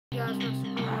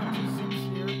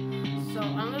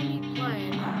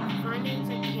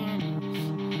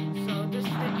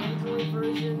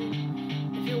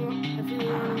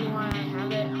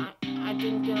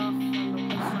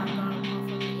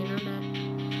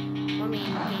mean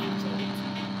game change.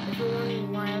 If you're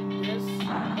wondering why I have this,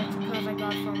 it's because I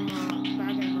got from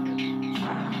back at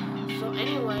home. So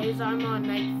anyways, I'm on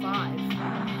night 5.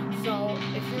 So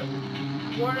if you're,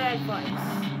 word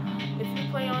advice, if you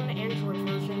play on the Android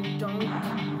version, don't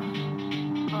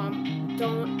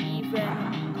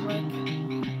even click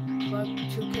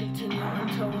to continue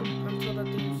until the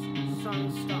theme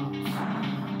song stops.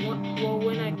 Well,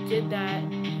 when I did that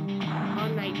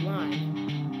on night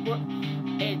 1,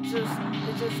 it just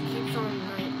keeps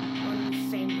on the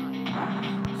same night.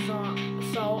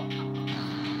 So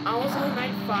I was on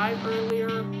night 5 earlier,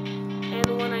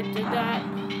 and when I did that,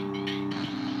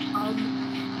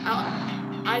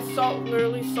 I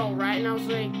literally saw Rat, and I was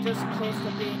like just close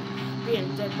to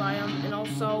being dead by him. And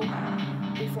also,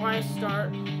 before I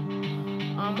start,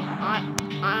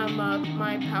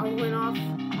 my power went off.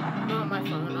 Not my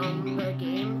phone, the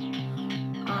game.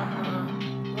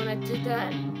 When I did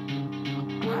that,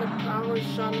 when the power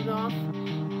shut it off,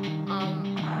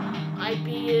 I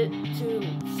beat it to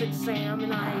 6 a.m.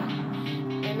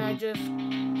 and I just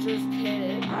hit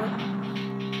it,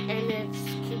 and it's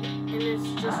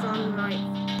just on night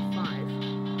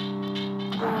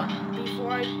 5. Well,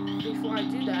 before I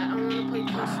do that, I want to play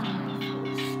custom night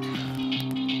first.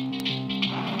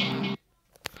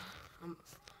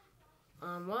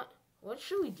 What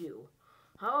should we do?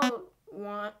 How about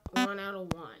one out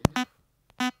of 1?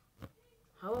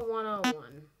 How about 1 out of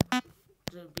 1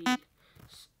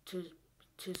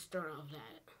 to start off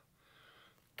that?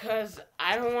 Cause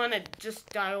I don't want to just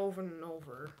die over and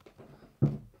over.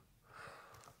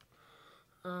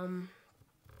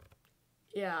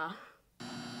 Yeah.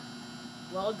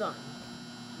 Well done.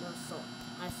 No, so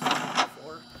I saw that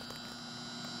before.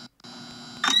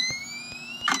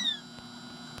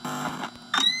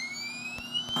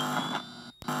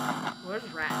 Where's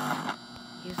Rat?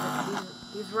 He's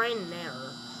right in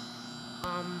there.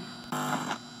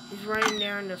 He's right in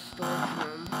there in the storage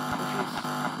room.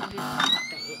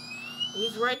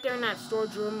 He's right there in that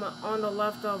storage room on the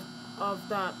left of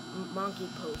that monkey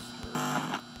poster.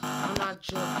 I'm not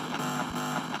joking.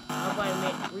 How about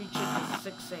I reach it to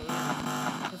 6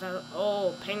 a.m.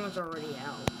 Oh, Penguin's already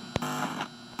out.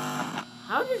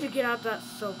 How did you get out that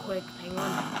so quick, Penguin?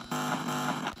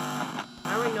 I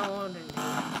already know all the names.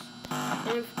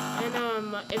 And if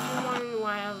you're wondering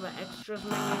why I have an extras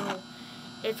menu,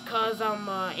 it's cause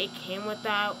it came with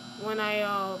that when I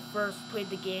first played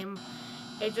the game.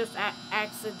 It just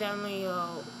accidentally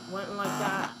went like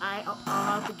that. I'll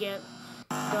have to get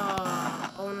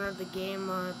the owner of the game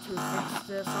to fix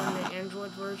this on the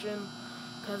Android version,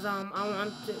 cause I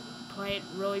want to play it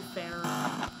really fair.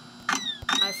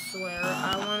 I swear,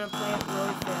 I want to play it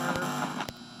really fair.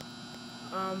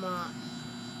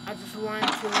 I just wanted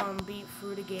to beat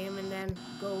through the game and then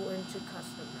go into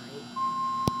custom night.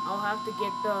 I'll have to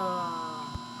get the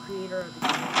creator of the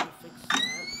game to fix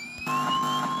that.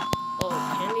 Oh,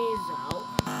 Kenny's out.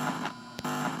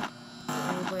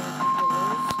 Everybody at the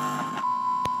doors.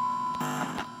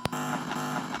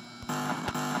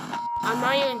 I'm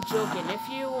not even joking. If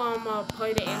you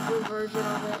play the Android version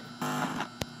of it,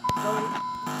 don't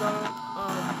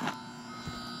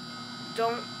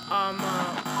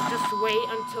just wait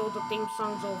until the theme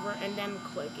song's over and then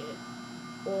click it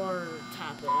or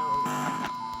tap it out.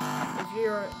 If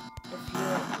you're plus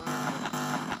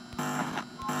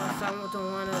I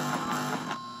don't want to die.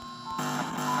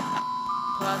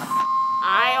 Plus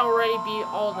I already beat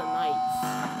all the nights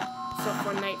except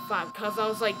for night 5 because I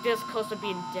was like this close to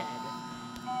being dead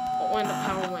when the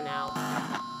power went out.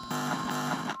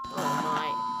 Oh my!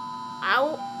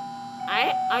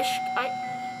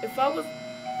 If I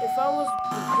was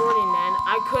recording then,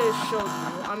 I could have showed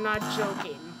you. I'm not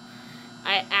joking.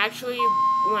 I actually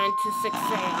went to 6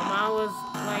 a.m. I was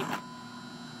like,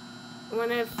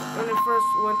 when it first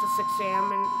went to 6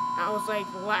 a.m. and I was like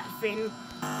laughing.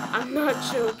 I'm not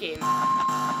joking.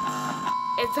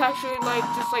 It's actually like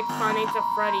just like Five Nights at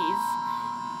Freddy's.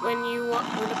 When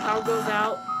the power goes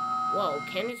out, whoa,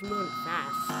 Candy's moving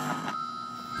fast.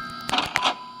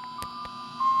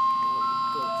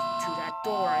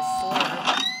 Door, I swear.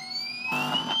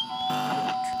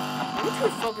 I'm too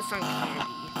focused on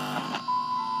Candy.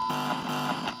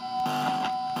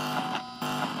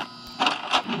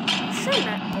 Say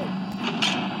that.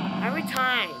 Oh. Every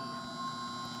time.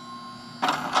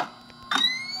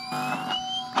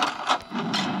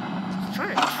 Just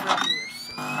trying to trap me or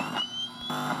something.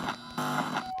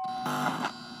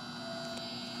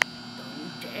 Don't you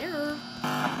dare.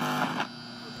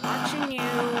 I'm watching you.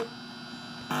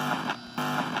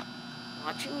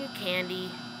 Watching you, Candy.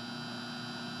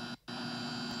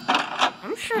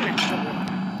 I'm sure that's the one.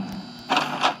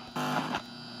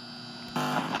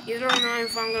 Either or not,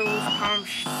 if I'm gonna lose power, I'm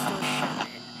still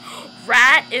shutting it.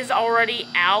 Rat is already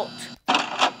out.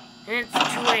 And it's 2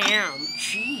 a.m.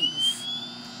 Jeez.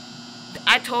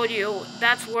 I told you,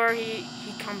 that's where he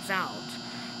comes out.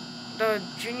 The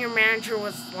junior manager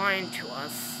was lying to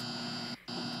us.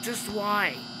 Just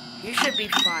why? He should be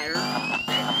fired.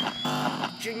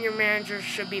 The junior manager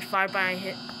should be fired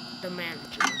by the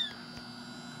manager.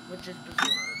 Which is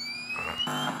bizarre.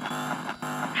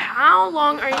 How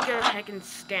long are you gonna heckin'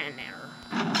 stand there?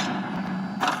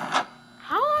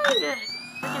 How long are you gonna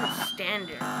freaking stand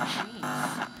there? Jeez.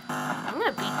 I'm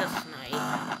gonna beat this night.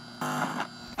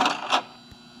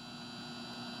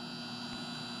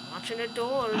 Watching the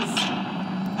doors.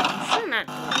 I'm shutting that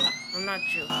door. I'm not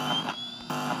joking.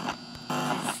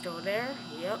 Is he still there?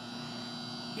 Yep.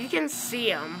 You can see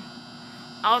him.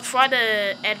 I'll try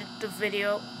to edit the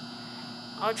video.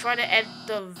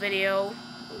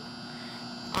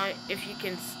 If you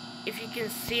can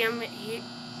see him,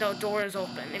 the door is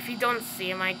open. If you don't see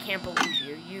him, I can't believe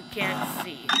you. You can't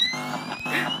see.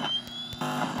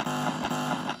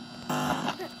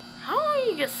 How long are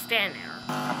you gonna stand there?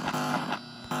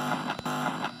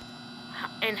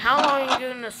 And how long are you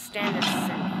gonna stand and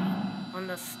sit on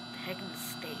the heckin'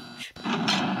 stage?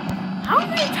 How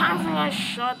many times have I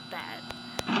shot that?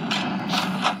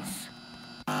 Jeez.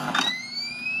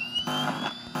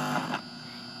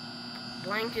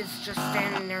 Blank is just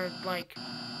standing there, like,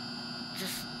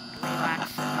 just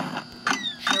relaxing,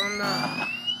 chilling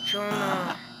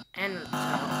the energy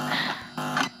out.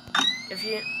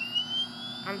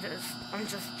 I'm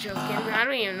just joking. I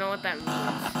don't even know what that means.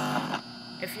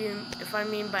 If I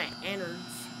mean by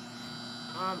innards,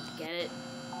 get it?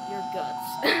 Your guts.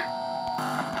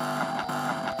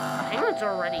 Penguins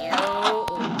already. Oh,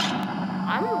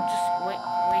 I'm just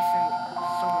wasting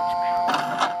so much power.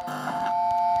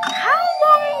 How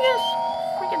long are you just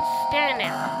freaking standing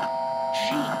there?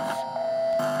 Jeez.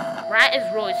 Rat is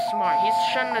really smart. He's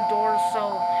shutting the door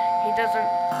so he doesn't.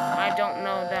 I don't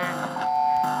know that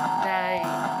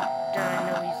I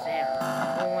know he's there.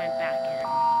 Or went back in.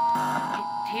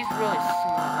 He's really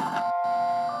smart.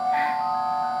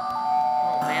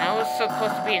 Oh man, I was so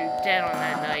close to being dead on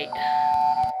that night.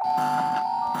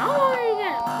 How long are you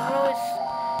gonna really?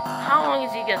 How long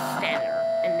is he gonna stand there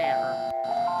in there?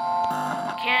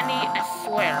 Candy, I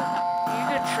swear, you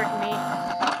could trick me.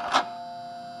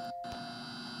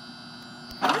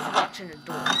 I'm just watching the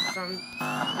door.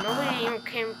 Nobody even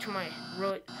came to my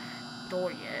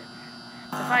door yet.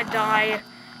 If I die,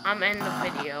 I'm ending the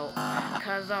video.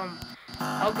 Cause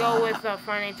I'll go with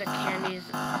finding the candies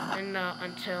and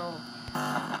until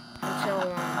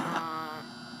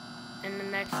in the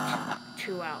next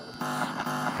 2 hours.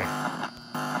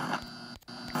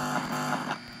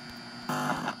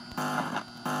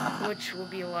 Which will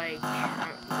be like, I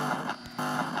don't know.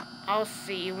 I'll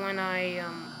see when I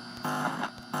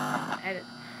edit.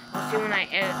 I'll see when I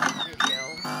edit the video.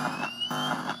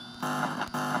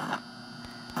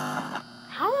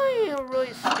 How long are you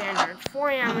really stand there? It's 4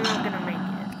 a.m. and I'm gonna make it.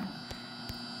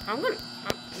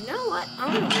 You know what?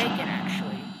 I'm gonna make it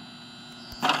actually.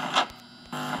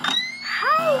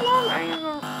 How long are you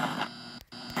gonna?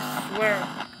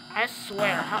 I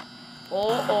swear.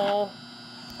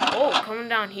 Oh, coming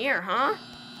down here, huh?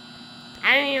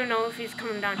 I don't even know if he's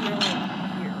coming down here or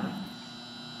here.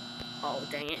 Oh,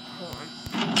 dang it. Hold on.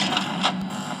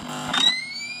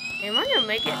 Am I gonna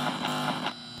make it?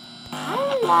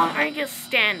 How long are you gonna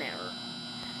stand there?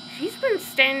 He's been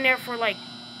standing there for like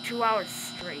 2 hours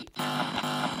straight.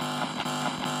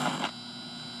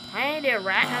 Hey there,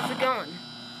 Rat. How's it going?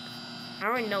 I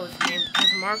already know his name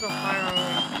because Marco Fire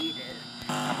already beat it.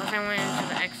 Plus I went into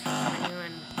the extras menu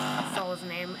and saw his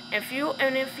name. If you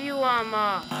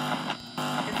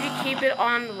keep it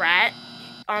on Rat,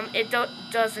 it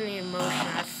doesn't need motion,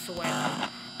 I swear.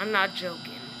 I'm not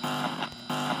joking.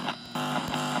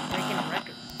 Breaking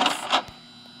records.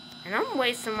 And I'm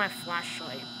wasting my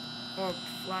flashlight or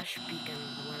flash beacon,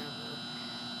 whatever.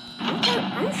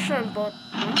 I'm shutting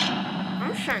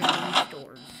these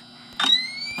doors.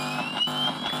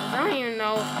 Cause I don't even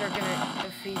know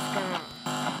if he's gonna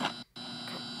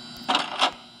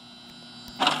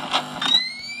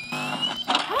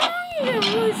How long are you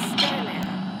gonna really stand there?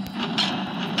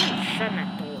 I'm shutting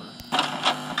that door.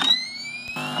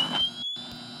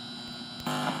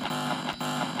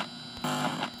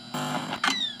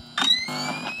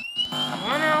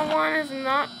 One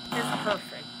is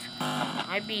perfect.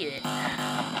 I beat it.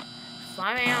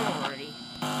 5 a.m. already.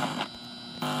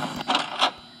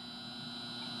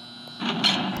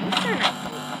 I'm shutting that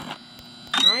door.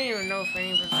 I don't even know if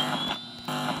anybody's there.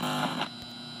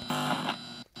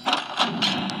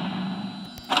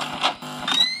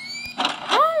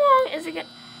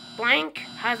 Plank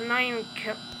has not even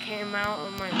came out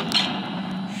of my room.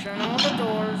 Shut all the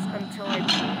doors until I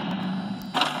pee.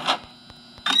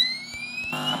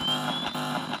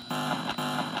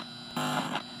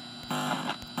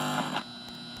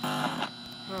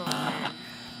 Oh man.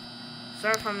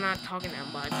 Sorry if I'm not talking that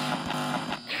much.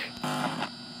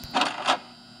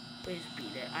 Please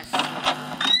beat it. I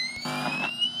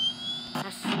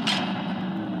swear.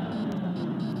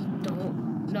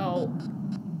 Don't. No.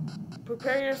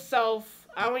 Prepare yourself.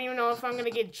 I don't even know if I'm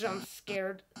gonna get jump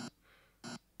scared.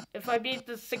 If I beat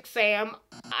the 6 a.m.,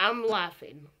 I'm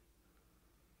laughing.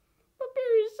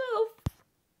 Prepare yourself.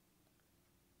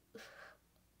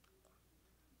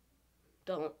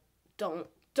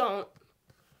 Don't.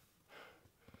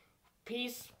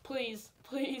 Peace, please.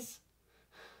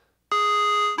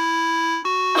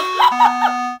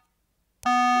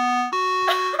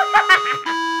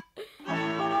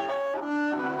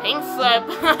 Pink slip.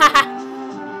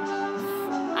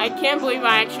 I can't believe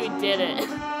I actually did it.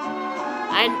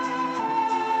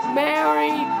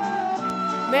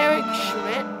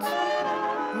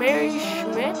 Mary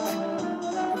Schmidt?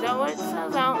 Is that what it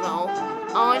says? I don't know.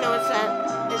 All I know it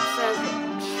says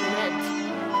Schmidt.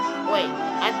 Wait,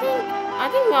 I think I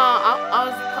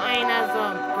was playing as a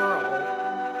girl.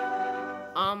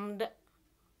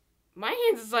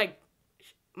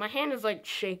 My hand is like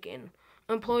shaking.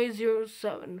 Employee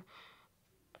 07.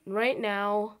 Right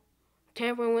now,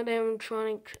 tampering with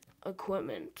electronic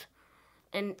equipment.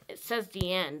 And it says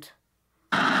the end.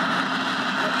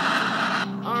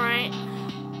 Alright.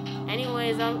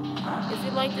 Anyways, if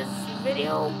you like this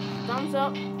video, thumbs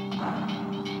up,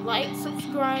 like,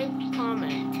 subscribe,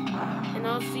 comment. And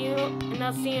I'll see you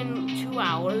in 2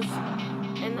 hours.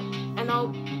 And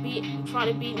I'll try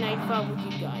to beat Night 5 with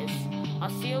you guys. I'll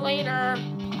see you later.